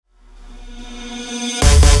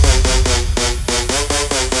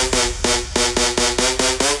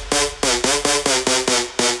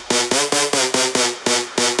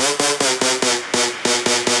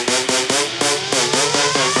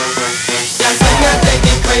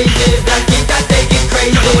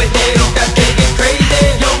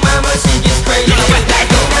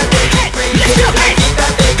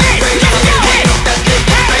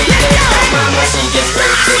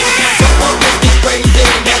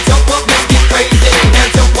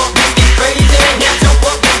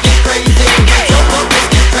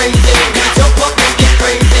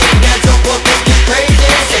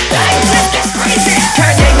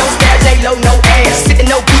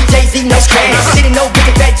City, no big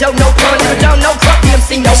and fat Joe, no pun. Little John, no crunk,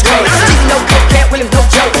 MC, no scrub. Cheesy, no coke, Cat Williams, no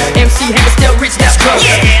joke. MC Hammer, still rich, that's scrub.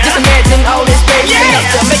 Just imagine all this baby enough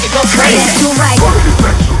to make it go crazy. You right.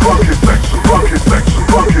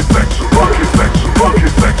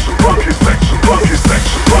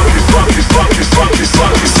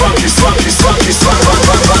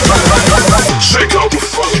 Shake out the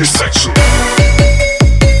funky section.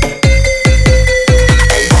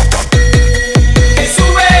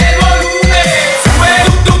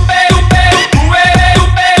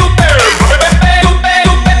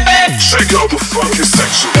 Shake out the funky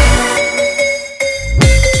section.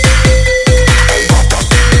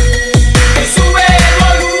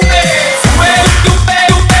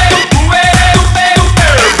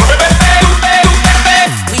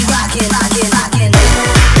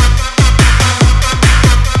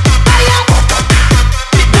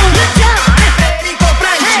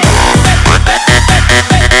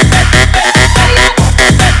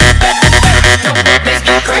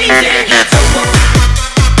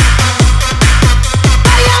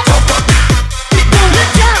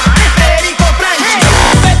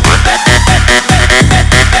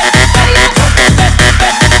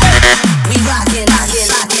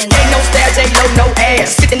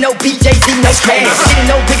 No BJZ, no cash. City,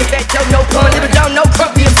 no big and fat Joe, no pun. Little John, no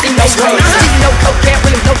crunk, MC, no scrub.